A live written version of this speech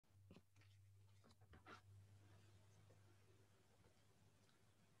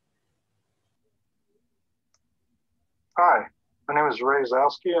Hi, my name is Ray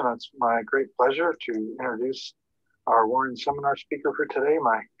Zalski, and it's my great pleasure to introduce our Warren Seminar speaker for today,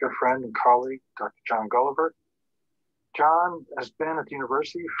 my good friend and colleague, Dr. John Gulliver. John has been at the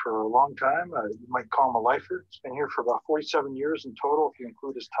university for a long time. You might call him a lifer. He's been here for about 47 years in total, if you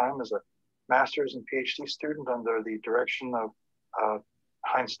include his time as a master's and PhD student under the direction of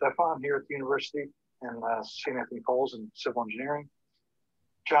Heinz Stefan here at the university in St. Anthony Falls in civil engineering.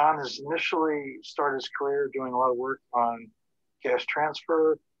 John has initially started his career doing a lot of work on gas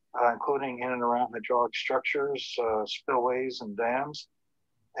transfer, including in and around hydraulic structures, spillways, and dams.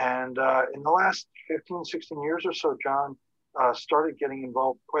 And in the last 15, 16 years or so, John started getting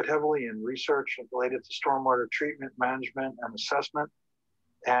involved quite heavily in research related to stormwater treatment, management, and assessment.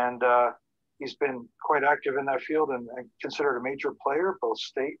 And he's been quite active in that field and considered a major player, both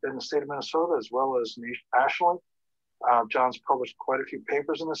in the state of Minnesota as well as nationally. John's published quite a few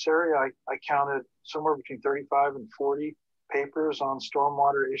papers in this area. I counted somewhere between 35 and 40 papers on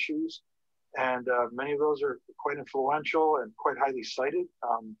stormwater issues. And many of those are quite influential and quite highly cited,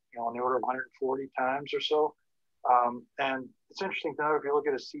 on the order of 140 times or so. And it's interesting to know, if you look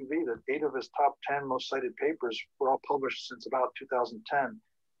at his CV, that 8 of his top 10 most cited papers were all published since about 2010.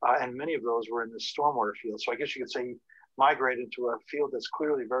 And many of those were in the stormwater field. So I guess you could say he migrated to a field that's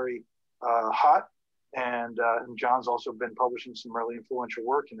clearly very hot. And John's also been publishing some really influential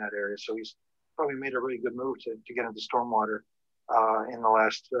work in that area. So he's probably made a really good move to get into stormwater in the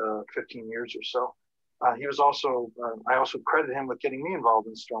last 15 years or so. He was also, I also credit him with getting me involved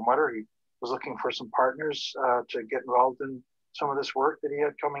in stormwater. He was looking for some partners to get involved in some of this work that he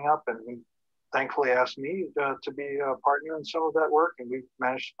had coming up. And he thankfully asked me to be a partner in some of that work. And we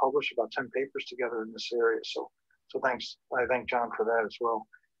managed to publish about 10 papers together in this area. So thanks. I thank John for that as well.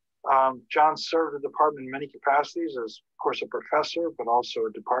 John served the department in many capacities as, of course, a professor, but also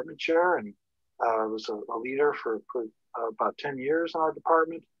a department chair, and was a leader for about 10 years in our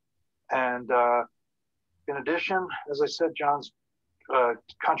department. And in addition, as I said, John's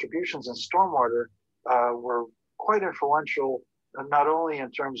contributions in stormwater were quite influential, not only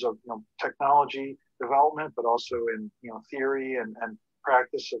in terms of technology development, but also in theory and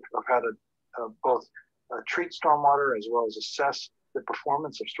practice of how to both treat stormwater as well as assess the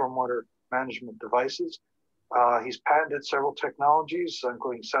performance of stormwater management devices. He's patented several technologies,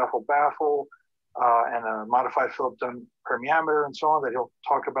 including baffle and a modified Philip Dunn permeameter and so on, that he'll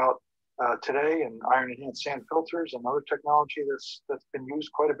talk about today, and iron enhanced sand filters, another technology that's been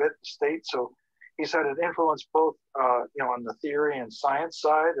used quite a bit in the state. So he's had an influence both on the theory and science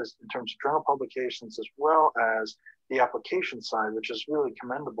side, as in terms of journal publications, as well as the application side, which is really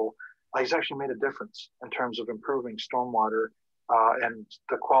commendable. He's actually made a difference in terms of improving stormwater and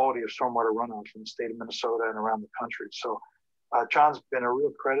the quality of stormwater runoff in the state of Minnesota and around the country. So John's been a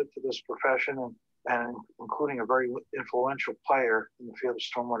real credit to this profession, and including a very influential player in the field of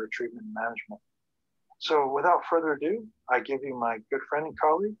stormwater treatment and management. So without further ado, I give you my good friend and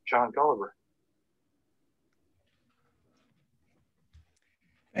colleague, John Gulliver.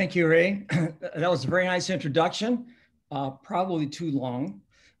 Thank you, Ray. That was a very nice introduction, probably too long.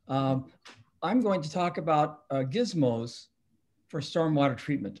 I'm going to talk about Gismos for stormwater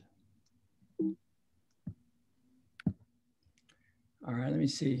treatment. All right, let me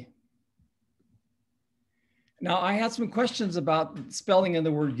see. Now, I had some questions about spelling of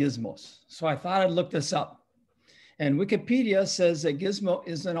the word Gismos, so I thought I'd look this up. And Wikipedia says that Gizmo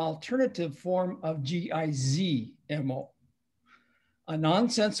is an alternative form of GIZMO, a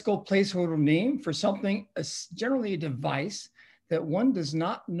nonsensical placeholder name for something, generally a device that one does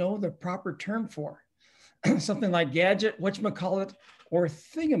not know the proper term for. Something like gadget, whatchamacallit, or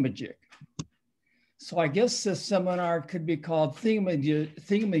thingamajig. So I guess this seminar could be called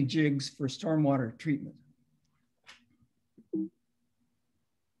Thingamajigs for Stormwater Treatment.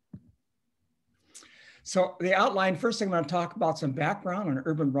 So the outline, first thing I'm going to talk about some background on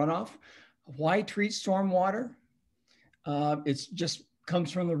urban runoff. Why treat stormwater? It just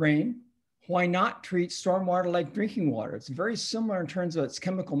comes from the rain. Why not treat stormwater like drinking water? It's very similar in terms of its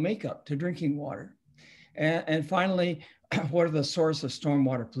chemical makeup to drinking water. And finally, what are the source of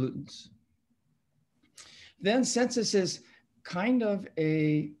stormwater pollutants? Then, since this is kind of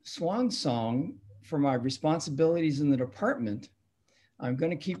a swan song for my responsibilities in the department, I'm going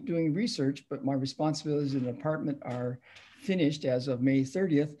to keep doing research, but my responsibilities in the department are finished as of May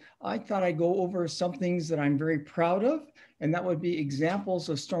 30th. I thought I'd go over some things that I'm very proud of, and that would be examples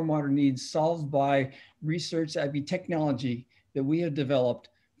of stormwater needs solved by research, that'd be technology that we have developed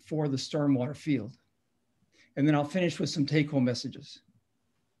for the stormwater field. And then I'll finish with some take-home messages.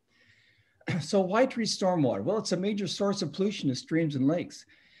 So why treat stormwater? Well, it's a major source of pollution to streams and lakes.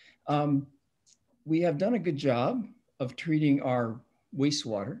 We have done a good job of treating our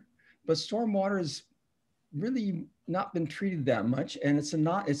wastewater, but stormwater has really not been treated that much, and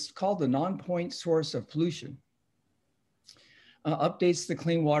it's called the non-point source of pollution. Updates to the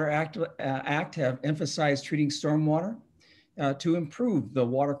Clean Water Act have emphasized treating stormwater to improve the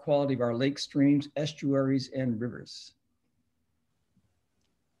water quality of our lakes, streams, estuaries, and rivers.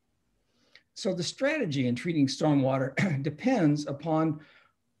 So the strategy in treating stormwater depends upon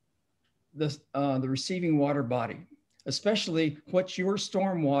the receiving water body, especially what your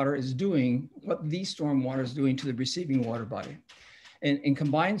stormwater is doing, what the stormwater is doing to the receiving water body. And in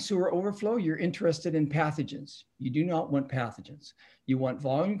combined sewer overflow, you're interested in pathogens. You do not want pathogens. You want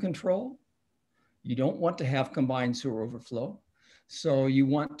volume control. You don't want to have combined sewer overflow. So you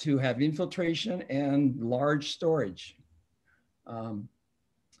want to have infiltration and large storage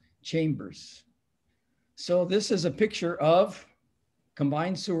chambers. So this is a picture of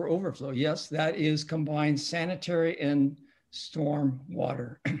combined sewer overflow. Yes, that is combined sanitary and storm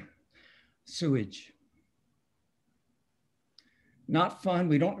water sewage. Not fun.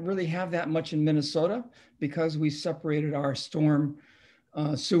 We don't really have that much in Minnesota because we separated our storm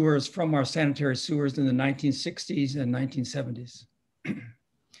sewers from our sanitary sewers in the 1960s and 1970s.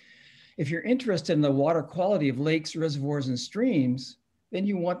 If you're interested in the water quality of lakes, reservoirs, and streams, then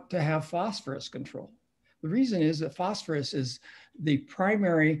you want to have phosphorus control. The reason is that phosphorus is the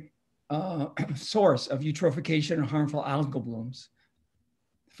primary source of eutrophication and harmful algal blooms.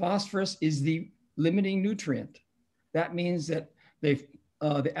 Phosphorus is the limiting nutrient. That means that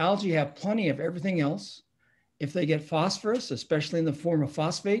the algae have plenty of everything else. If they get phosphorus, especially in the form of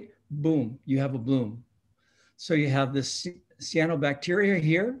phosphate, boom, you have a bloom. So you have this cyanobacteria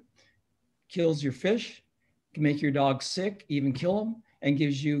here, kills your fish, can make your dog sick, even kill them, and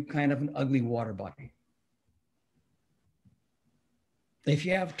gives you kind of an ugly water body. If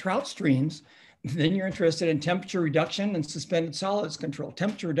you have trout streams, then you're interested in temperature reduction and suspended solids control.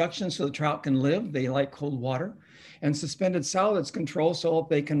 Temperature reduction so the trout can live, they like cold water, and suspended solids control so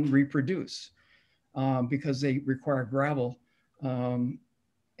they can reproduce because they require gravel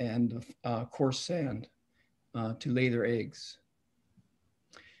and coarse sand to lay their eggs.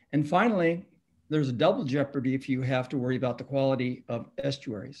 And finally, there's a double jeopardy if you have to worry about the quality of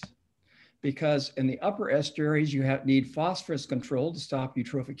estuaries. Because in the upper estuaries, you need phosphorus control to stop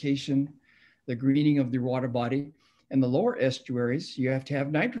eutrophication, the greening of the water body. In the lower estuaries, you have to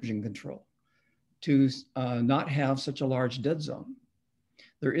have nitrogen control to not have such a large dead zone.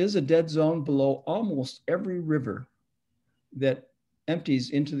 There is a dead zone below almost every river that empties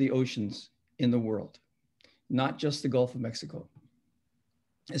into the oceans in the world, not just the Gulf of Mexico.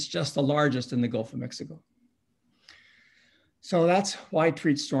 It's just the largest in the Gulf of Mexico. So that's why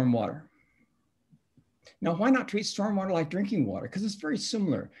treat stormwater. Now, why not treat stormwater like drinking water? Because it's very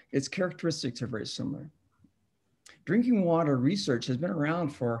similar. Its characteristics are very similar. Drinking water research has been around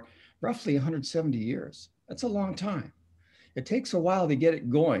for roughly 170 years. That's a long time. It takes a while to get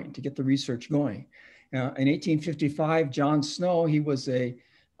it going, to get the research going. In 1855, John Snow, he was a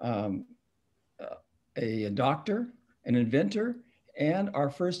doctor, an inventor, and our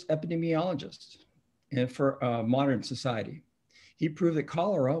first epidemiologist for modern society. He proved that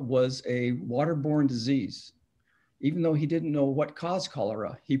cholera was a waterborne disease. Even though he didn't know what caused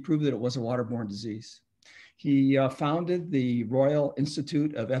cholera, he proved that it was a waterborne disease. He founded the Royal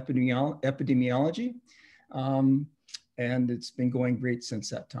Institute of Epidemiology, and it's been going great since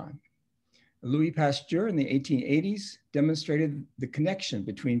that time. Louis Pasteur in the 1880s demonstrated the connection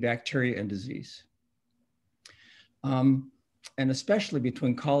between bacteria and disease, and especially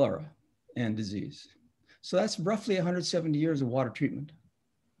between cholera and disease. So that's roughly 170 years of water treatment.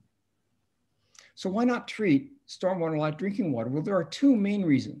 So why not treat stormwater like drinking water? Well, there are two main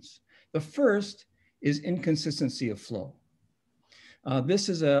reasons. The first is inconsistency of flow. This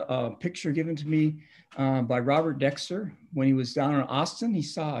is a picture given to me by Robert Dexter when he was down in Austin. He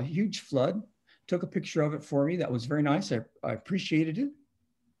saw a huge flood, took a picture of it for me. That was very nice. I appreciated it.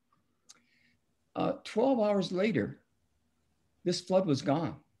 12 hours later, this flood was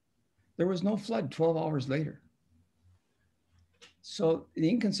gone. There was no flood 12 hours later. So the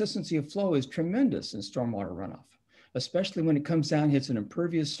inconsistency of flow is tremendous in stormwater runoff, especially when it comes down, hits an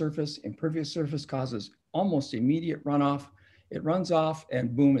impervious surface. Impervious surface causes almost immediate runoff. It runs off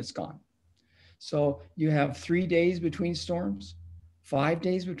and boom, it's gone. So you have 3 days between storms, 5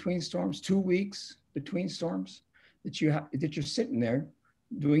 days between storms, 2 weeks between storms that you're sitting there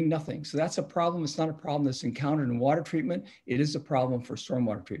doing nothing. So that's a problem. It's not a problem that's encountered in water treatment. It is a problem for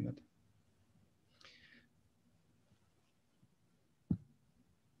stormwater treatment.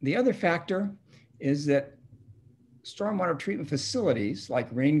 The other factor is that stormwater treatment facilities like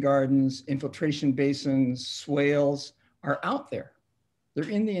rain gardens, infiltration basins, swales are out there. They're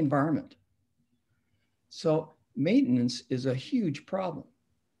in the environment. So maintenance is a huge problem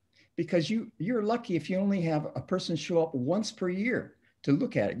because you're lucky if you only have a person show up once per year to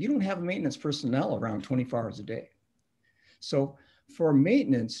look at it. You don't have maintenance personnel around 24 hours a day. So for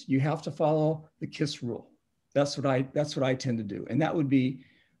maintenance, you have to follow the KISS rule. That's what I tend to do. And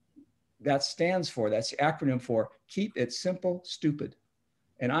that stands for, that's the acronym for keep it simple, stupid.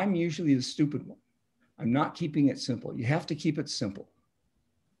 And I'm usually the stupid one. I'm not keeping it simple. You have to keep it simple.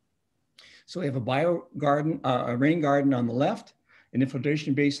 So we have a bio garden, a rain garden on the left, an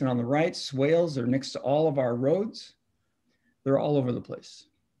infiltration basin on the right. Swales are next to all of our roads. They're all over the place.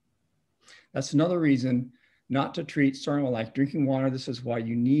 That's another reason not to treat stormwater like drinking water. This is why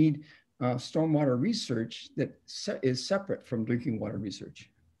you need stormwater research that is separate from drinking water research.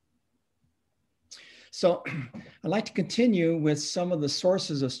 So I'd like to continue with some of the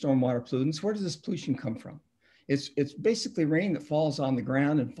sources of stormwater pollutants. Where does this pollution come from? It's basically rain that falls on the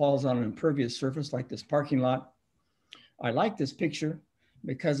ground and falls on an impervious surface like this parking lot. I like this picture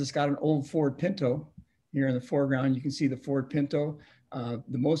because it's got an old Ford Pinto here in the foreground. You can see the Ford Pinto,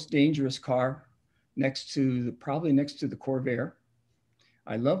 the most dangerous car probably next to the Corvair.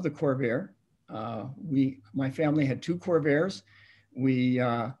 I love the Corvair. My family had 2 Corvairs. We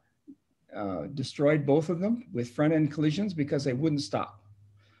destroyed both of them with front end collisions because they wouldn't stop.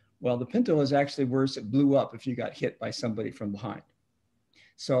 Well, the Pinto is actually worse. It blew up if you got hit by somebody from behind.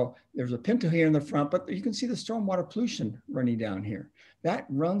 So there's a Pinto here in the front, but you can see the stormwater pollution running down here. That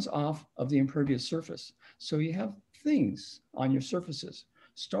runs off of the impervious surface. So you have things on your surfaces.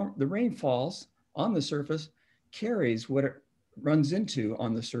 The rain falls on the surface, carries what it runs into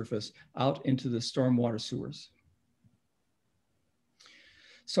on the surface out into the stormwater sewers.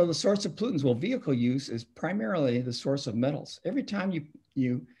 So the source of pollutants, well, vehicle use is primarily the source of metals. Every time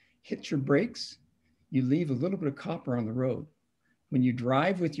you hit your brakes, you leave a little bit of copper on the road. When you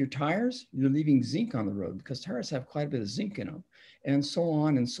drive with your tires, you're leaving zinc on the road because tires have quite a bit of zinc in them, and so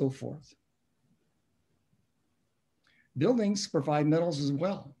on and so forth. Buildings provide metals as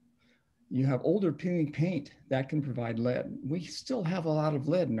well. You have older peeling paint that can provide lead. We still have a lot of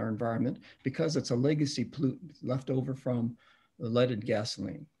lead in our environment because it's a legacy pollutant left over from the leaded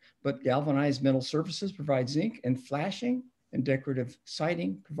gasoline. But galvanized metal surfaces provide zinc, and flashing and decorative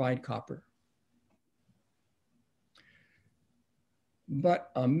siding provide copper.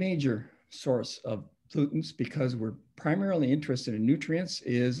 But a major source of pollutants, because we're primarily interested in nutrients,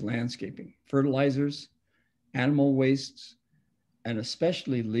 is landscaping, fertilizers, animal wastes, and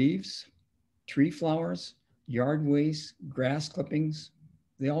especially leaves, tree flowers, yard waste, grass clippings.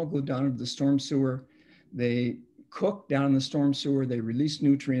 They all go down into the storm sewer. They cook down in the storm sewer, they release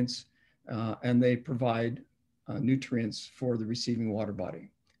nutrients, and they provide nutrients for the receiving water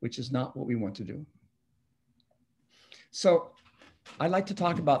body, which is not what we want to do. So I'd like to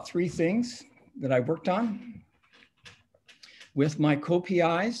talk about 3 things that I worked on with my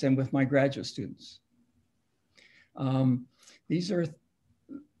co-PIs and with my graduate students. These are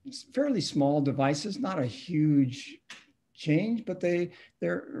fairly small devices, not a huge change, but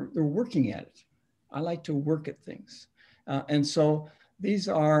they're working at it. I like to work at things. And so these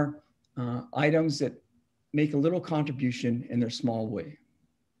are items that make a little contribution in their small way.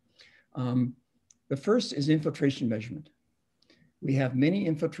 The first is infiltration measurement. We have many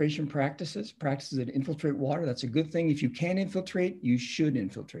infiltration practices that infiltrate water. That's a good thing. If you can infiltrate, you should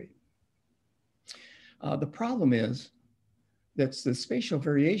infiltrate. The problem is that's the spatial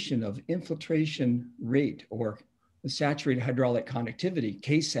variation of infiltration rate, or the saturated hydraulic conductivity,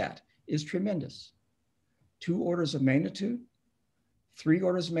 KSAT, is tremendous. 2 orders of magnitude, 3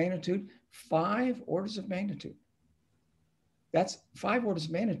 orders of magnitude, 5 orders of magnitude. That's 5 orders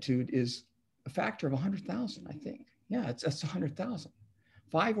of magnitude is a factor of 100,000, I think. Yeah, that's 100,000.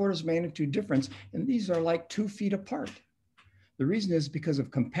 5 orders of magnitude difference, and these are like 2 feet apart. The reason is because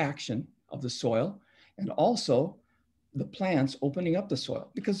of compaction of the soil, and also the plants opening up the soil,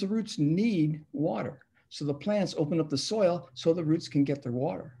 because the roots need water. So the plants open up the soil so the roots can get their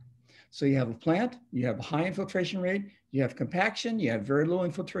water. So you have a plant, you have a high infiltration rate, you have compaction, you have very low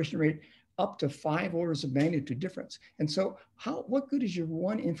infiltration rate, up to 5 orders of magnitude difference. And so what good is your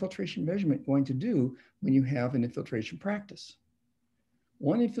one infiltration measurement going to do when you have an infiltration practice?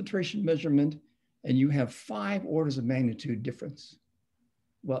 One infiltration measurement and you have 5 orders of magnitude difference.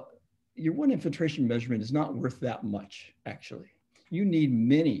 Well, your one infiltration measurement is not worth that much, actually. You need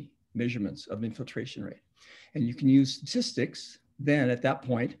many measurements of infiltration rate. And you can use statistics then at that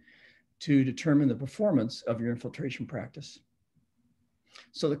point to determine the performance of your infiltration practice.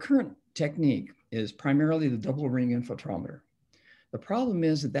 So the current technique is primarily the double ring infiltrometer. The problem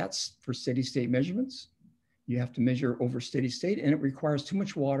is that that's for steady state measurements. You have to measure over steady state, and it requires too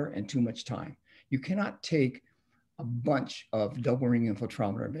much water and too much time. You cannot take a bunch of double ring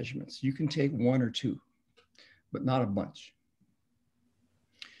infiltrometer measurements. You can take one or two, but not a bunch.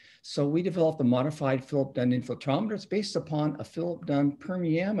 So we developed a modified Philip Dunn infiltrometer. It's based upon a Philip Dunn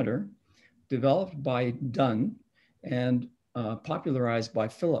permeameter developed by Dunn and popularized by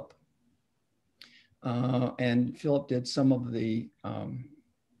Philip. And Philip did some of the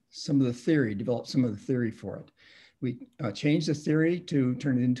theory, developed some of the theory for it. We changed the theory to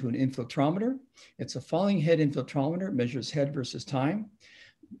turn it into an infiltrometer. It's a falling head infiltrometer. It measures head versus time.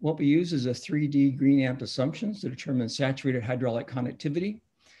 What we use is a 3D green amp assumptions to determine saturated hydraulic conductivity.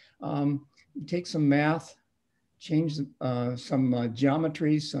 Take some math, change some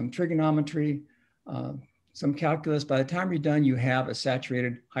geometry, some trigonometry, some calculus. By the time you're done, you have a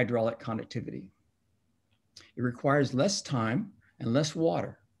saturated hydraulic conductivity. It requires less time and less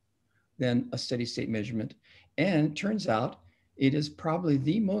water than a steady state measurement. And it turns out it is probably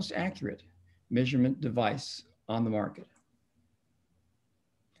the most accurate measurement device on the market.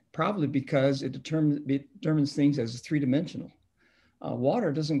 Probably because it determines things as three-dimensional.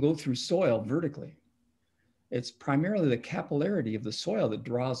 Water doesn't go through soil vertically. It's primarily the capillarity of the soil that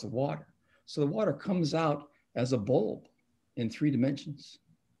draws the water. So the water comes out as a bulb in 3 dimensions.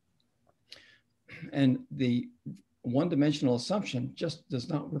 And the one-dimensional assumption just does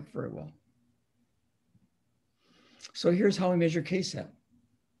not work very well. So here's how we measure KSAT.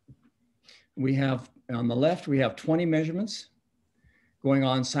 We have, on the left, we have 20 measurements going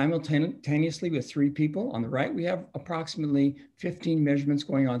on simultaneously with 3 people. On the right, we have approximately 15 measurements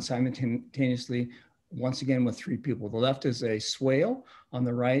going on simultaneously, once again with 3 people. The left is a swale, on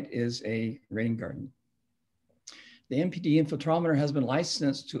the right is a rain garden. The MPD infiltrometer has been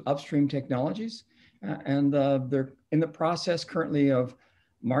licensed to Upstream Technologies, and they're in the process currently of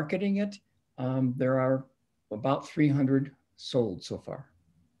marketing it. There are about 300 sold so far.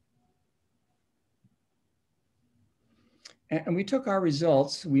 And we took our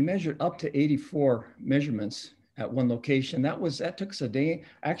results. We measured up to 84 measurements at one location. That took us a day.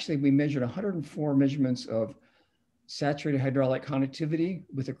 Actually, we measured 104 measurements of saturated hydraulic conductivity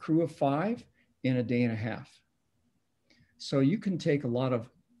with a crew of 5 in a day and a half. So you can take a lot of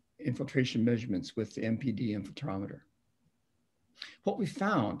infiltration measurements with the MPD infiltrometer. What we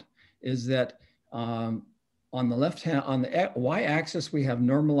found is that on the left hand, on the y-axis, we have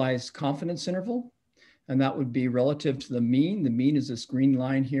normalized confidence interval, and that would be relative to the mean. The mean is this green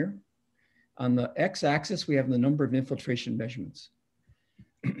line here. On the x-axis, we have the number of infiltration measurements.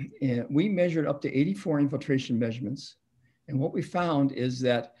 And we measured up to 84 infiltration measurements. And what we found is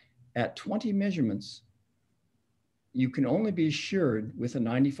that at 20 measurements, you can only be assured with a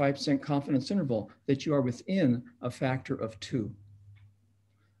 95% confidence interval that you are within a factor of 2.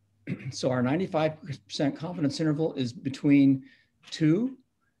 So our 95% confidence interval is between 2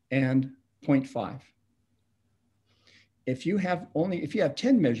 and 0.5. If you have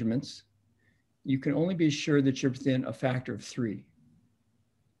 10 measurements, you can only be assured that you're within a factor of 3.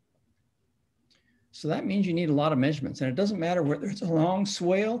 So that means you need a lot of measurements, and it doesn't matter whether it's a long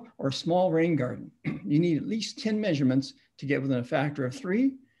swale or a small rain garden. You need at least 10 measurements to get within a factor of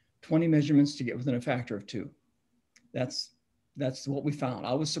 3, 20 measurements to get within a factor of 2. That's what we found.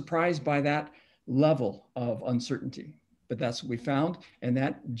 I was surprised by that level of uncertainty, but that's what we found, and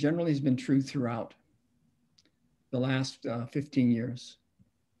that generally has been true throughout the last 15 years.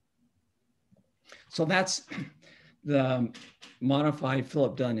 So that's the modified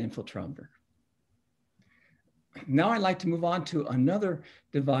Philip Dunn infiltrometer. Now I'd like to move on to another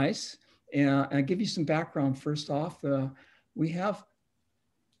device, and I'll give you some background first off. We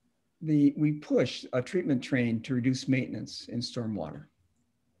push a treatment train to reduce maintenance in stormwater.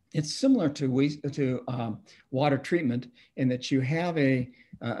 It's similar to water treatment in that you have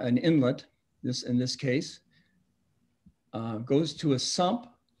an inlet, in this case, goes to a sump,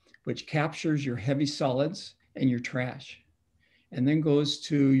 which captures your heavy solids and your trash, and then goes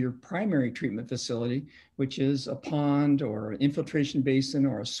to your primary treatment facility, which is a pond or an infiltration basin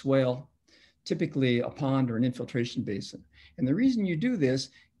or a swale, typically a pond or an infiltration basin. And the reason you do this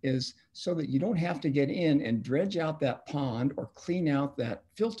is so that you don't have to get in and dredge out that pond or clean out that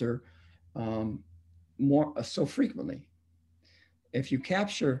filter so frequently. If you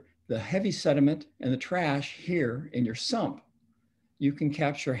capture the heavy sediment and the trash here in your sump, you can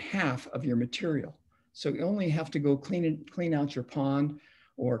capture half of your material. So you only have to go clean out your pond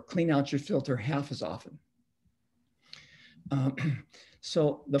or clean out your filter half as often.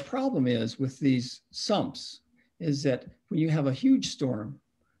 So the problem is with these sumps is that when you have a huge storm,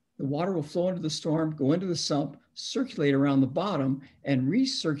 the water will flow into the storm, go into the sump, circulate around the bottom, and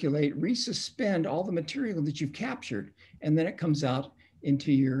recirculate, resuspend all the material that you've captured. And then it comes out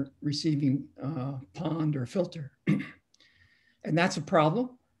into your receiving pond or filter. And that's a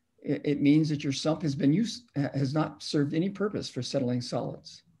problem. It means that your sump has not served any purpose for settling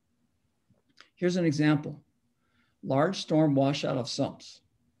solids. Here's an example. Large storm washout of sumps.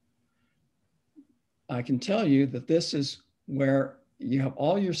 I can tell you that this is where you have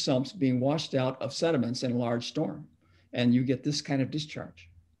all your sumps being washed out of sediments in a large storm, and you get this kind of discharge.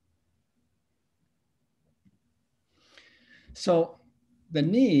 So the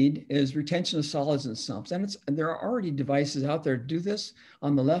need is retention of solids in sumps, and there are already devices out there to do this.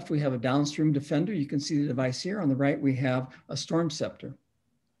 On the left, we have a downstream defender. You can see the device here. On the right, we have a storm scepter.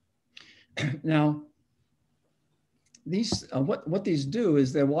 Now, these what these do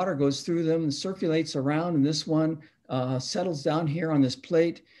is the water goes through them and circulates around, and this one settles down here on this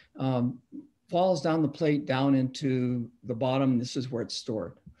plate, falls down the plate down into the bottom. This is where it's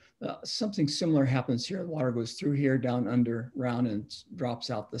stored. Something similar happens here. The water goes through here, down underground, and drops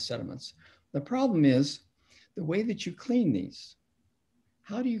out the sediments. The problem is the way that you clean these.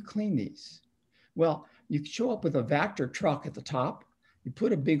 How do you clean these? Well, you show up with a Vactor truck at the top. You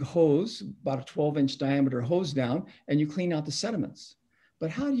put a big hose, about a 12-inch diameter hose down, and you clean out the sediments. But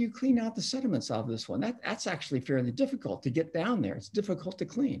how do you clean out the sediments out of this one? That's actually fairly difficult to get down there. It's difficult to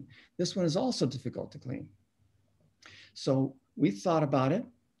clean. This one is also difficult to clean. So we thought about it.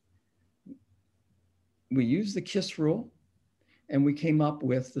 We used the KISS rule, and we came up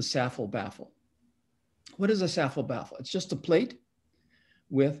with the baffle. What is a baffle? It's just a plate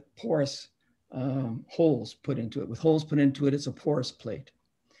with porous holes put into it. With holes put into it, it's a porous plate.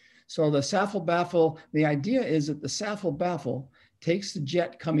 So the baffle, the idea is that the baffle takes the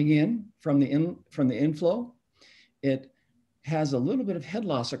jet coming in from the inflow. It has a little bit of head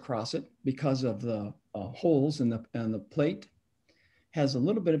loss across it because of the holes in the plate. Has a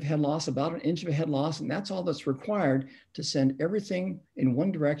little bit of head loss, about 1 inch of head loss, and that's all that's required to send everything in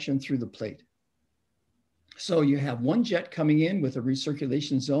one direction through the plate. So you have one jet coming in with a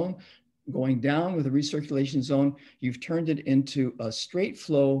recirculation zone, going down with a recirculation zone. You've turned it into a straight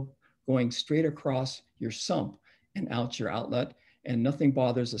flow going straight across your sump and out your outlet, and nothing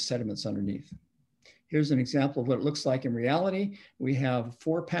bothers the sediments underneath. Here's an example of what it looks like in reality. We have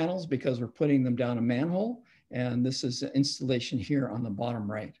 4 panels because we're putting them down a manhole. And this is the installation here on the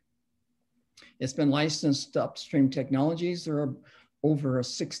bottom right. It's been licensed to Upstream Technologies. There are over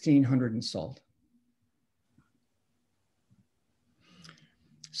 1,600 installed.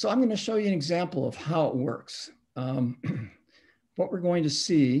 So I'm going to show you an example of how it works. What we're going to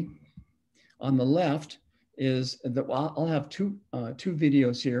see on the left is that I'll have two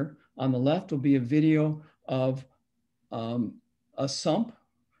videos here. On the left will be a video of a sump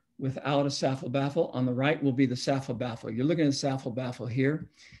without a baffle. On the right will be the baffle. You're looking at the baffle here.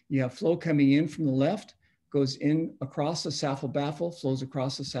 You have flow coming in from the left, goes in across the baffle, flows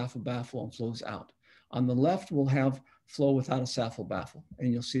across the baffle, and flows out. On the left, we'll have flow without a baffle,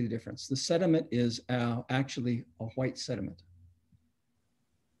 and you'll see the difference. The sediment is actually a white sediment.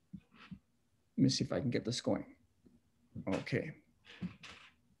 Let me see if I can get this going. Okay.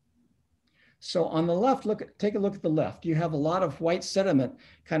 So on the left, take a look at the left. You have a lot of white sediment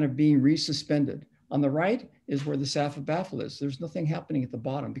kind of being resuspended. On the right is where the baffle is. There's nothing happening at the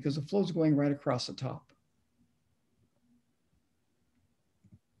bottom because the flow is going right across the top.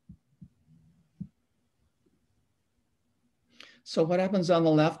 So what happens on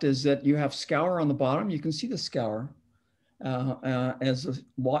the left is that you have scour on the bottom. You can see the scour as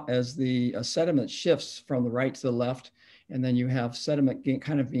the sediment shifts from the right to the left, and then you have sediment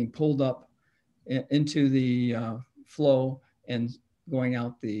kind of being pulled up into the flow and going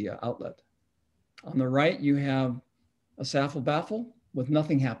out the outlet. On the right, you have a baffle with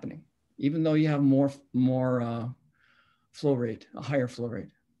nothing happening, even though you have more flow rate, a higher flow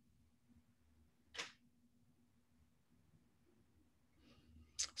rate.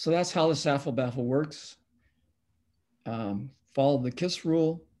 So that's how the baffle works. Followed the KISS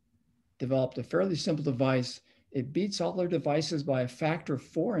rule, developed a fairly simple device. It beats all their devices by a factor of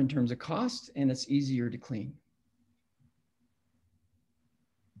 4 in terms of cost, and it's easier to clean.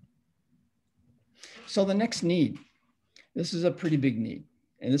 So the next need, this is a pretty big need,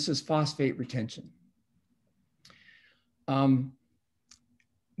 and this is phosphate retention.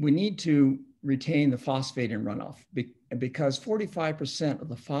 We need to retain the phosphate in runoff because 45% of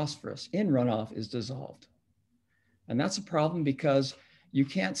the phosphorus in runoff is dissolved. And that's a problem because you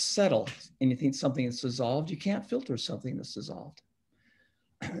can't settle something that's dissolved. You can't filter something that's dissolved.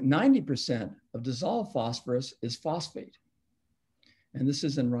 90% of dissolved phosphorus is phosphate. And this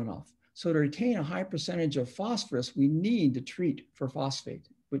is in runoff. So to retain a high percentage of phosphorus, we need to treat for phosphate,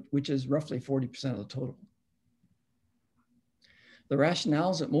 which is roughly 40% of the total. The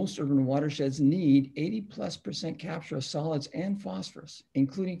rationale is that most urban watersheds need 80+% capture of solids and phosphorus,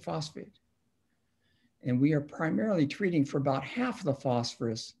 including phosphate. And we are primarily treating for about half of the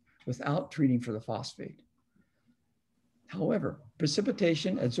phosphorus without treating for the phosphate. However,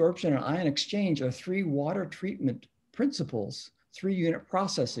 precipitation, adsorption, and ion exchange are three water treatment principles, 3-unit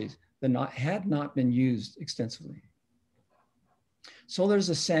processes that had not been used extensively. So there's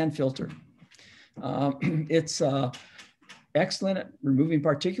a sand filter. It's excellent at removing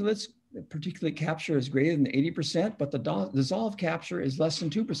particulates. The particulate capture is greater than 80%, but the dissolved capture is less than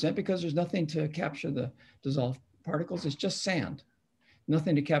 2% because there's nothing to capture the dissolved particles. It's just sand,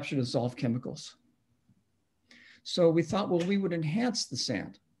 nothing to capture dissolved chemicals. So we thought, well, we would enhance the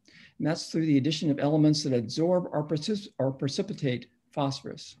sand. And that's through the addition of elements that absorb or precipitate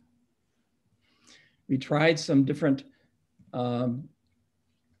phosphorus. We tried some different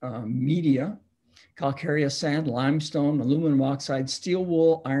media: calcareous sand, limestone, aluminum oxide, steel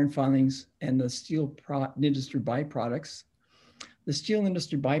wool, iron filings, and the steel industry byproducts. The steel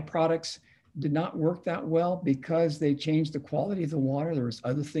industry byproducts did not work that well because they changed the quality of the water. There was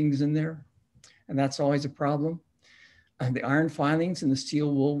other things in there, and that's always a problem. And the iron filings and the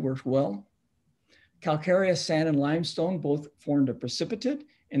steel wool worked well. Calcareous sand and limestone both formed a precipitate,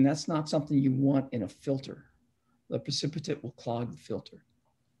 and that's not something you want in a filter. The precipitate will clog the filter.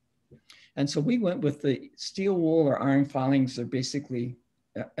 And so we went with the steel wool or iron filings. They're basically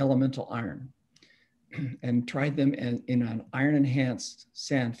elemental iron, and tried them in an iron enhanced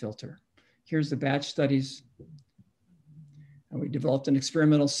sand filter. Here's the batch studies. And we developed an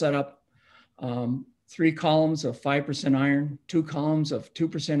experimental setup, 3 columns of 5% iron, 2 columns of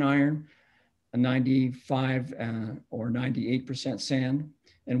 2% iron, a 95 or 98% sand,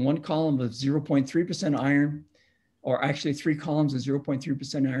 and 1 column of 0.3% iron, or actually 3 columns of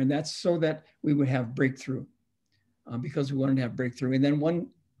 0.3% iron. That's so that we would have breakthrough, because we wanted to have breakthrough. And then 1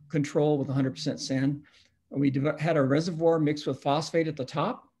 control with 100% sand. We had a reservoir mixed with phosphate at the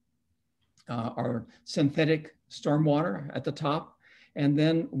top, our synthetic stormwater at the top. And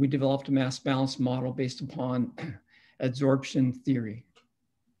then we developed a mass balance model based upon adsorption theory.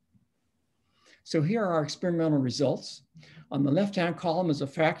 So here are our experimental results. On the left-hand column is a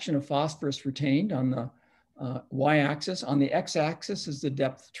fraction of phosphorus retained on the y-axis. On the x-axis is the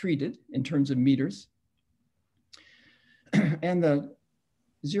depth treated in terms of meters. And the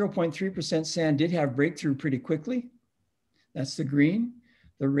 0.3% sand did have breakthrough pretty quickly. That's the green.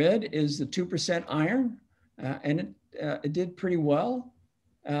 The red is the 2% iron, and it did pretty well.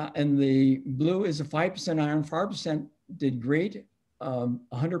 And the blue is a 5% iron. 5% did great,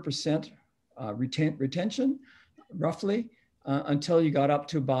 100% retention, roughly, until you got up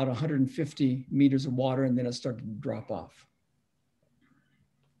to about 150 meters of water, and then it started to drop off.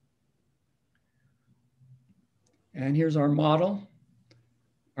 And here's our model.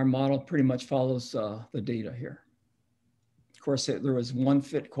 Our model pretty much follows the data here. Of course, there was 1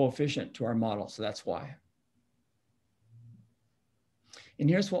 fit coefficient to our model, so that's why. And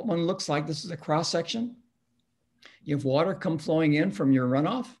here's what one looks like. This is a cross section. You have water come flowing in from your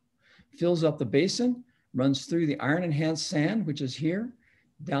runoff, fills up the basin, runs through the iron enhanced sand, which is here,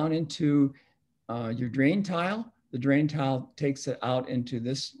 down into your drain tile. The drain tile takes it out into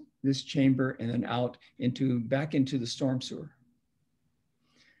this chamber, and then out back into the storm sewer.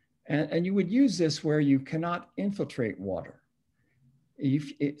 And you would use this where you cannot infiltrate water.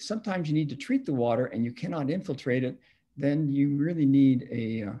 Sometimes you need to treat the water and you cannot infiltrate it, then you really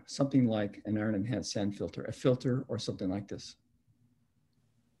need something like an iron enhanced sand filter, a filter or something like this.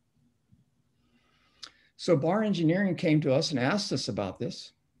 So Bar Engineering came to us and asked us about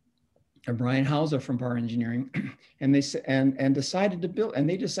this, and Brian Hauser from Bar Engineering, and they decided to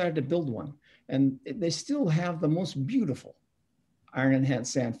build one. And they still have the most beautiful iron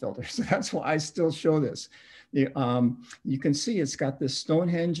enhanced sand filter. So that's why I still show this. You can see it's got this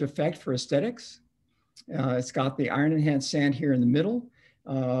Stonehenge effect for aesthetics. It's got the iron enhanced sand here in the middle,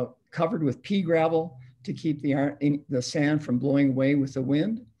 covered with pea gravel to keep the sand from blowing away with the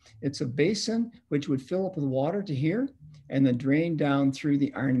wind. It's a basin which would fill up with water to here and then drain down through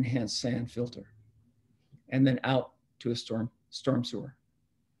the iron enhanced sand filter and then out to a storm sewer.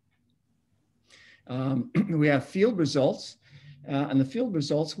 We have field results, and the field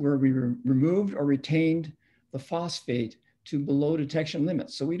results where we removed or retained the phosphate to below detection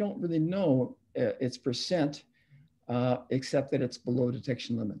limits. So we don't really know its percent, except that it's below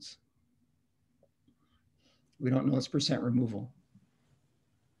detection limits. We don't know its percent removal.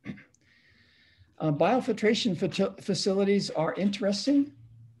 Biofiltration facilities are interesting.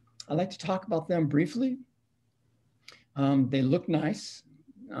 I'd like to talk about them briefly. They look nice.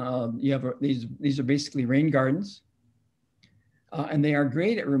 These are basically rain gardens, and they are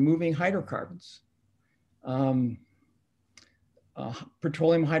great at removing hydrocarbons.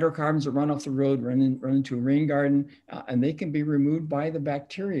 Petroleum hydrocarbons that run off the road run into a rain garden, and they can be removed by the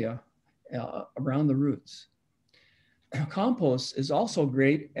bacteria around the roots. Compost is also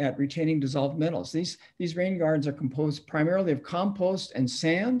great at retaining dissolved metals. These rain gardens are composed primarily of compost and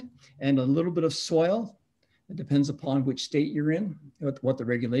sand and a little bit of soil. It depends upon which state you're in, what the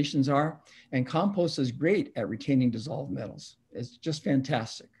regulations are. And compost is great at retaining dissolved metals. It's just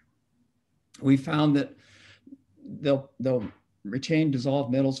fantastic. We found that they'll retain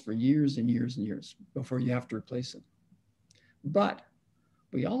dissolved metals for years and years and years before you have to replace them. But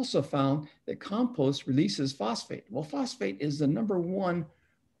we also found that compost releases phosphate. Well, phosphate is the #1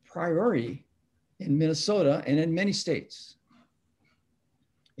 priority in Minnesota and in many states.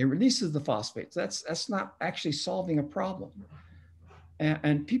 It releases the phosphates. That's not actually solving a problem.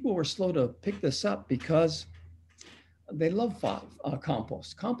 And people were slow to pick this up because they love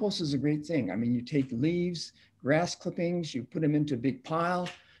compost. Compost is a great thing. I mean, you take leaves, grass clippings, you put them into a big pile,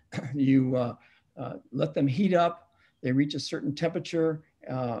 you let them heat up, they reach a certain temperature,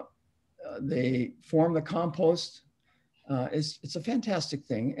 they form the compost. It's a fantastic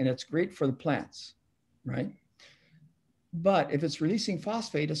thing, and it's great for the plants, right? But if it's releasing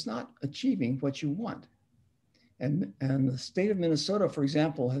phosphate, it's not achieving what you want. And the state of Minnesota, for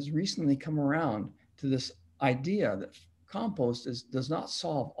example, has recently come around to this idea that compost does not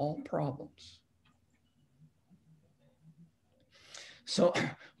solve all problems. So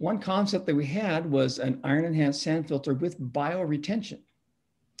one concept that we had was an iron-enhanced sand filter with bioretention.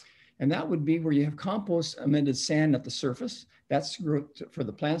 And that would be where you have compost amended sand at the surface. That's for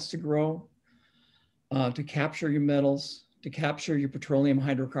the plants to grow, to capture your metals, to capture your petroleum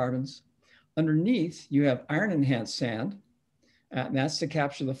hydrocarbons. Underneath, you have iron-enhanced sand, and that's to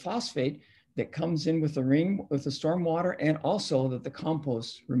capture the phosphate that comes in with the rain, with the stormwater, and also that the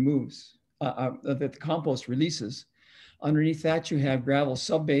compost removes, that the compost releases. Underneath that, you have gravel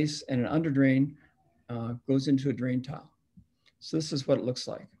subbase, and an underdrain goes into a drain tile. So this is what it looks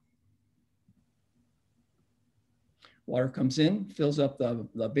like. Water comes in, fills up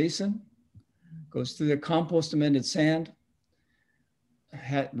the basin, goes through the compost amended sand,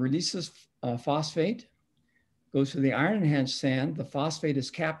 releases phosphate, goes to the iron enhanced sand, the phosphate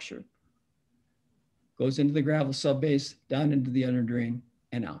is captured, goes into the gravel subbase, down into the underdrain,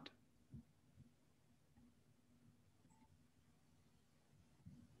 and out.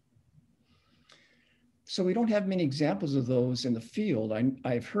 So we don't have many examples of those in the field.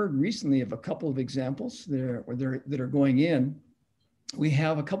 I've heard recently of a couple of examples that are going in. We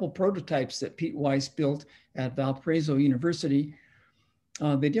have a couple prototypes that Pete Weiss built at Valparaiso University.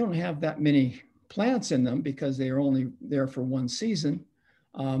 They don't have that many plants in them because they are only there for one season,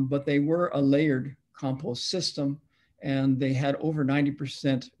 but they were a layered compost system, and they had over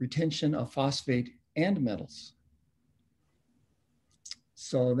 90% retention of phosphate and metals.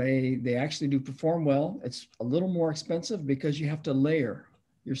 So they actually do perform well. It's a little more expensive because you have to layer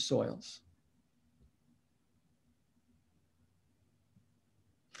your soils.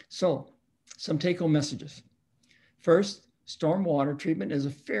 So some take-home messages. First, stormwater treatment is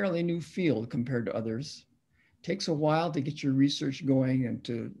a fairly new field compared to others. It takes a while to get your research going and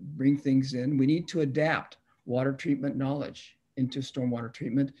to bring things in. We need to adapt water treatment knowledge into stormwater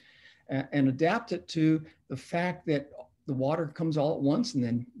treatment and adapt it to the fact that the water comes all at once and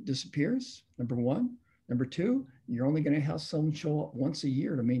then disappears, #1. #2, you're only going to have some show up once a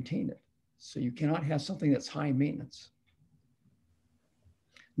year to maintain it. So you cannot have something that's high maintenance.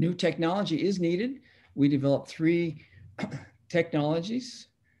 New technology is needed. We developed 3 technologies,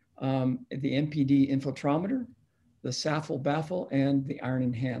 the MPD infiltrometer, the baffle, and the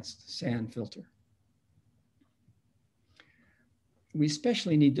iron-enhanced sand filter. We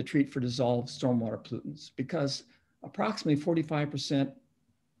especially need to treat for dissolved stormwater pollutants because approximately 45%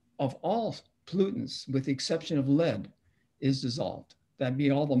 of all pollutants, with the exception of lead, is dissolved. That'd be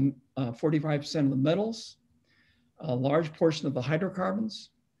all the 45% of the metals, a large portion of the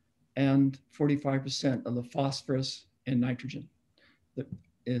hydrocarbons, and 45% of the phosphorus and nitrogen that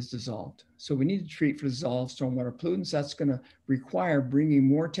is dissolved. So we need to treat for dissolved stormwater pollutants. That's going to require bringing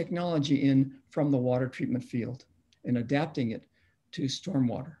more technology in from the water treatment field and adapting it to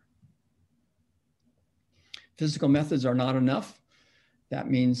stormwater. Physical methods are not enough. That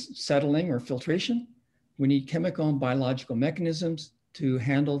means settling or filtration. We need chemical and biological mechanisms to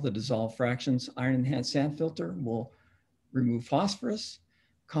handle the dissolved fractions. Iron-enhanced sand filter will remove phosphorus.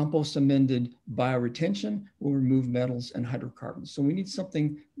 Compost amended bioretention will remove metals and hydrocarbons. So we need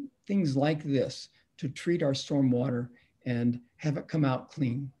things like this to treat our stormwater and have it come out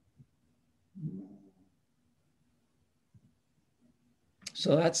clean.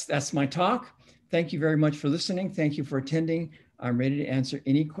 So that's my talk. Thank you very much for listening. Thank you for attending. I'm ready to answer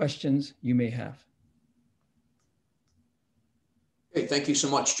any questions you may have. Okay, thank you so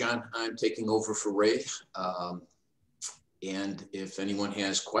much, John. I'm taking over for Ray. And if anyone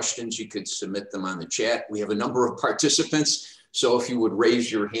has questions, you could submit them on the chat. We have a number of participants. So if you would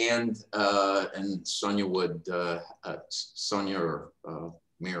raise your hand and Sonia would, Sonia or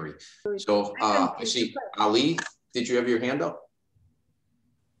Mary. So I see Ali, did you have your hand up?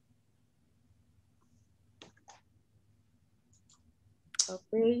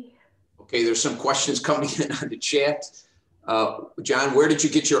 Okay. Okay, there's some questions coming in on the chat. John, where did you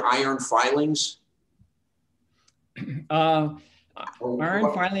get your iron filings? Iron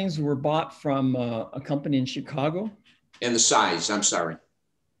filings were bought from a company in Chicago. And the size, I'm sorry.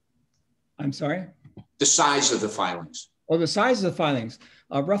 I'm sorry? The size of the filings. Oh, the size of the filings,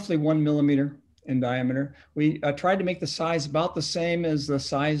 roughly 1 millimeter in diameter. We tried to make the size about the same as the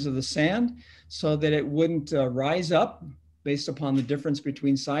size of the sand so that it wouldn't rise up based upon the difference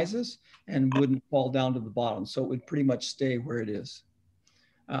between sizes and wouldn't fall down to the bottom. So it would pretty much stay where it is.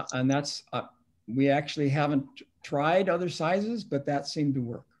 And that's, we actually haven't tried other sizes, but that seemed to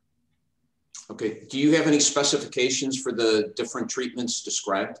work. Okay, do you have any specifications for the different treatments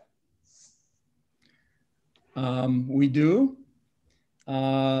described? We do.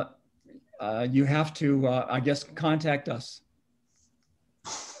 You have to, I guess, contact us.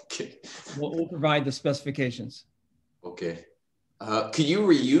 Okay. We'll provide the specifications. Okay. Can you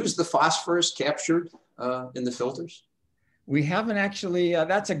reuse the phosphorus captured in the filters? We haven't actually,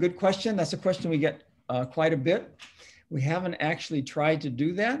 that's a good question. That's a question we get quite a bit. We haven't actually tried to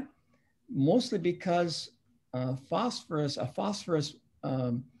do that, mostly because phosphorus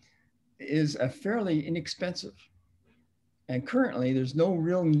is a fairly inexpensive. And currently there's no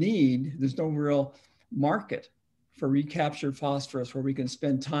real need, there's no real market for recaptured phosphorus where we can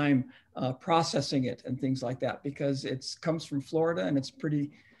spend time processing it and things like that, because it comes from Florida and it's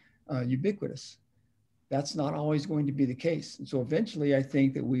pretty ubiquitous. That's not always going to be the case. And so eventually I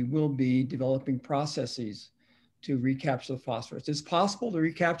think that we will be developing processes to recapture the phosphorus. It's possible to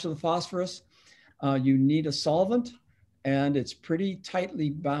recapture the phosphorus. You need a solvent and it's pretty tightly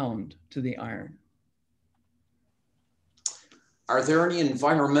bound to the iron. Are there any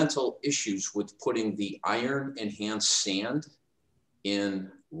environmental issues with putting the iron enhanced sand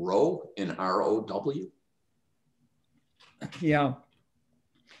in ROW, in ROW? Yeah.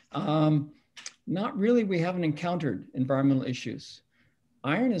 Not really, we haven't encountered environmental issues.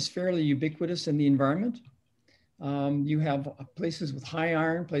 Iron is fairly ubiquitous in the environment. You have places with high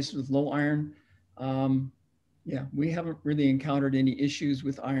iron, places with low iron. Yeah, we haven't really encountered any issues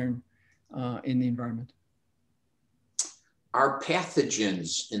with iron in the environment. Are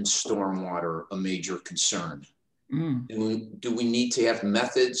pathogens in stormwater a major concern? Do we need to have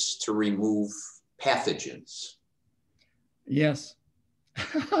methods to remove pathogens? Yes.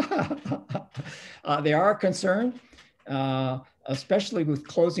 They are a concern, especially with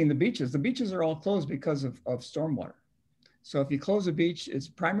closing the beaches. The beaches are all closed because of stormwater. So if you close a beach, it's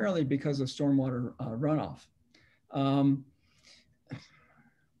primarily because of stormwater runoff.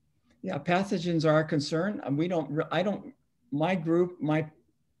 Yeah, pathogens are a concern.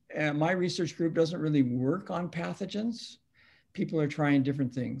 My research group doesn't really work on pathogens. People are trying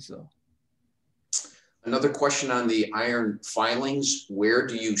different things though. Another question on the iron filings. Where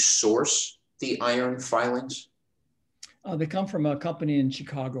do you source the iron filings? They come from a company in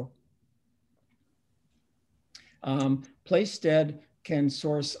Chicago. Playstead can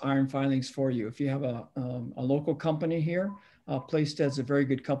source iron filings for you. If you have a local company here, Playstead's a very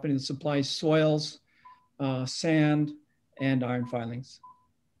good company that supplies soils, sand, and iron filings.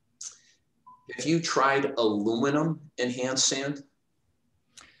 Have you tried aluminum enhanced sand?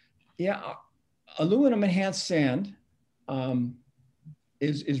 Yeah, aluminum enhanced sand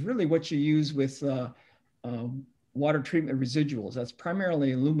is really what you use with water treatment residuals. That's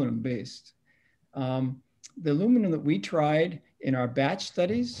primarily aluminum based. The aluminum that we tried in our batch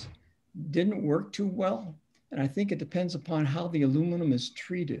studies didn't work too well. And I think it depends upon how the aluminum is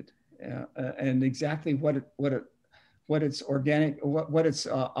treated and exactly what its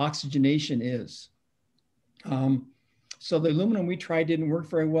oxygenation is. So the aluminum we tried didn't work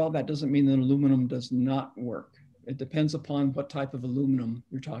very well. That doesn't mean that aluminum does not work. It depends upon what type of aluminum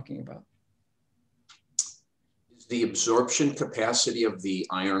you're talking about. Is the absorption capacity of the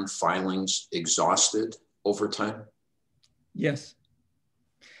iron filings exhausted over time? Yes.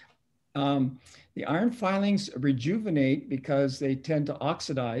 The iron filings rejuvenate because they tend to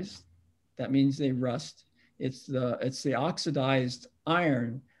oxidize. That means they rust. It's the oxidized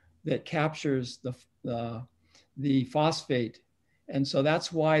iron that captures the phosphate. And so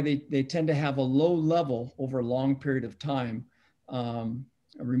that's why they tend to have a low level over a long period of time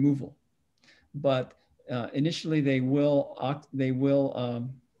removal. But initially they will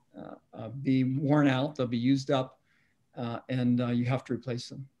be worn out, they'll be used up, and you have to replace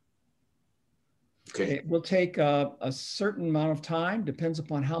them. Okay. It will take a certain amount of time, depends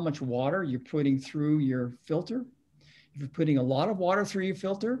upon how much water you're putting through your filter. If you're putting a lot of water through your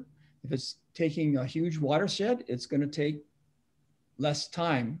filter, if it's taking a huge watershed, it's going to take less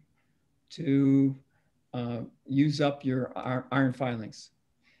time to use up your iron filings.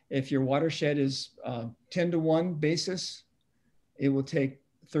 If your watershed is 10-to-1 basis, it will take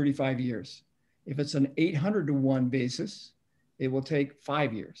 35 years. If it's an 800-to-1 basis, it will take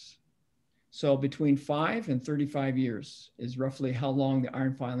 5 years. So between 5 and 35 years is roughly how long the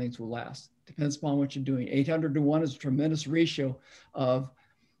iron filings will last. Depends upon what you're doing. 800-to-1 is a tremendous ratio of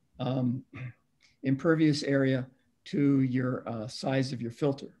impervious area to your size of your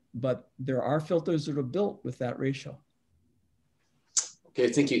filter. But there are filters that are built with that ratio. Okay,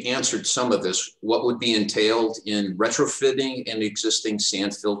 I think you answered some of this. What would be entailed in retrofitting an existing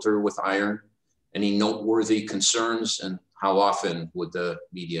sand filter with iron? Any noteworthy concerns, and how often would the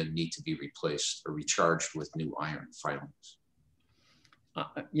media need to be replaced or recharged with new iron filings?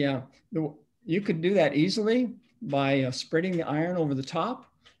 Yeah, you could do that easily by spreading the iron over the top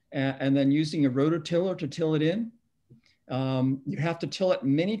and then using a rototiller to till it in. You have to till it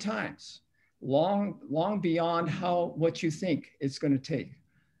many times, long beyond what you think it's going to take.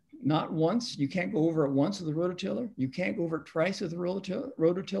 Not once. You can't go over it once with a rototiller. You can't go over it twice with a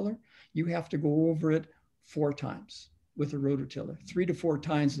rototiller. You have to go over it 4 times with a rototiller, 3 to 4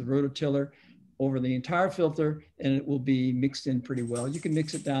 times the rototiller over the entire filter, and it will be mixed in pretty well. You can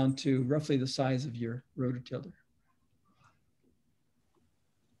mix it down to roughly the size of your rototiller.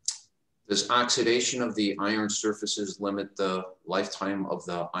 Does oxidation of the iron surfaces limit the lifetime of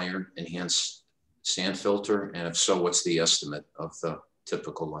the iron enhanced sand filter? And if so, what's the estimate of the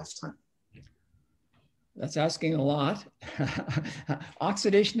typical lifetime? That's asking a lot.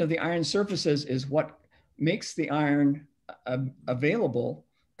 Oxidation of the iron surfaces is what makes the iron available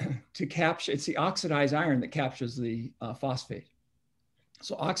to capture. It's the oxidized iron that captures the phosphate.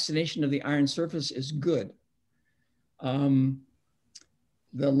 So oxidation of the iron surface is good.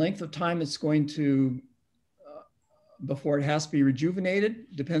 The length of time it's going to, before it has to be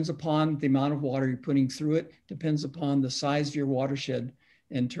rejuvenated, depends upon the amount of water you're putting through it, depends upon the size of your watershed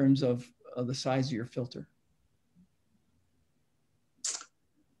in terms of the size of your filter.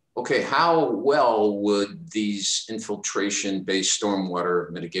 Okay, how well would these infiltration-based stormwater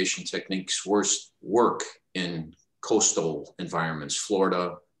mitigation techniques work in coastal environments,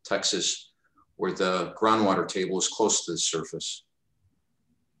 Florida, Texas, where the groundwater table is close to the surface?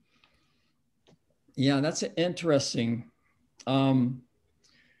 Yeah, that's interesting.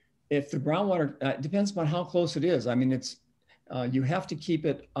 If the groundwater, depends upon how close it is. I mean, you have to keep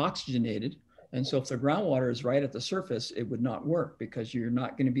it oxygenated. And so if the groundwater is right at the surface, it would not work because you're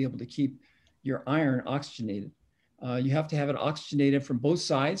not going to be able to keep your iron oxygenated. You have to have it oxygenated from both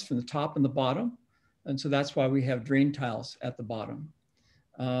sides, from the top and the bottom. And so that's why we have drain tiles at the bottom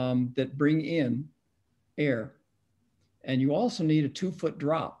that bring in air. And you also need a 2-foot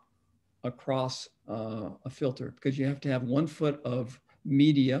drop across a filter because you have to have 1 foot of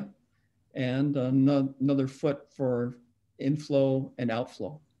media and another foot for inflow and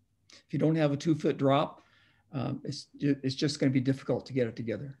outflow. If you don't have a 2-foot drop, it's just going to be difficult to get it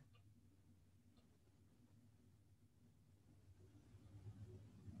together.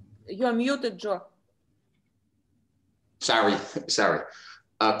 You're muted, Joe. Sorry.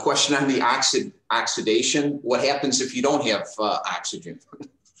 Question on the oxidation. What happens if you don't have oxygen?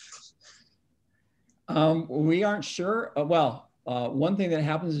 We aren't sure. One thing that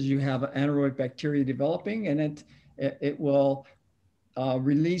happens is you have anaerobic bacteria developing, and it will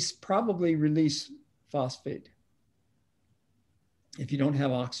probably release phosphate if you don't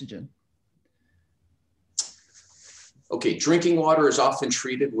have oxygen. Okay, drinking water is often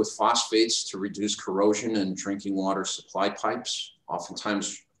treated with phosphates to reduce corrosion in drinking water supply pipes.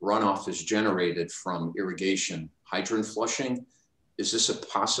 Oftentimes, runoff is generated from irrigation hydrant flushing. Is this a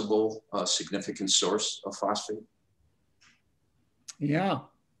possible significant source of phosphate? Yeah,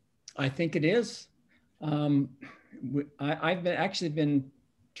 I think it is. I've actually been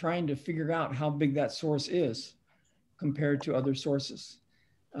trying to figure out how big that source is compared to other sources.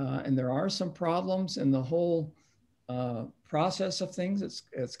 And there are some problems in the whole process of things.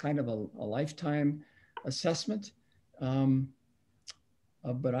 It's kind of a lifetime assessment.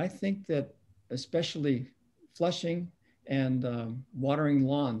 But I think that especially flushing and watering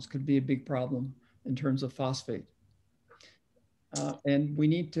lawns could be a big problem in terms of phosphate. And we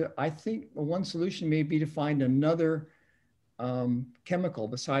need to, I think one solution may be to find another chemical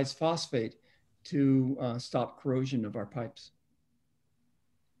besides phosphate to stop corrosion of our pipes.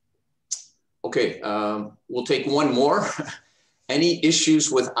 Okay, we'll take one more. Any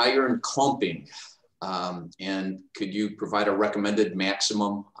issues with iron clumping? And could you provide a recommended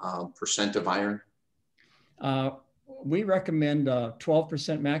maximum percent of iron? We recommend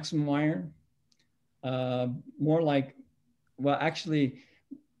 12% maximum iron. More like, well, actually,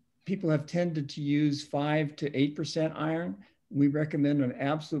 people have tended to use 5 to 8% iron. We recommend an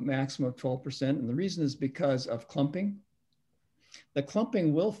absolute maximum of 12%. And the reason is because of clumping. The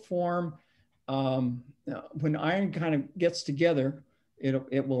clumping will form, when iron kind of gets together,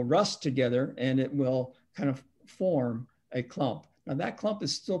 it will rust together and it will kind of form a clump. Now that clump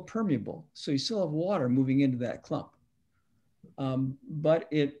is still permeable, so you still have water moving into that clump. But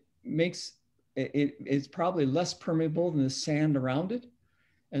it's probably less permeable than the sand around it.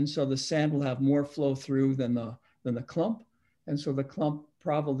 And so the sand will have more flow through than the clump. And so the clump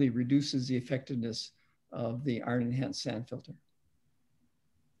probably reduces the effectiveness of the iron enhanced sand filter.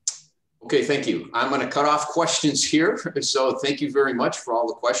 Okay, thank you. I'm going to cut off questions here. So thank you very much for all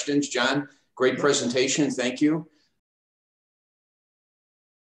the questions, John. Great presentation. Thank you.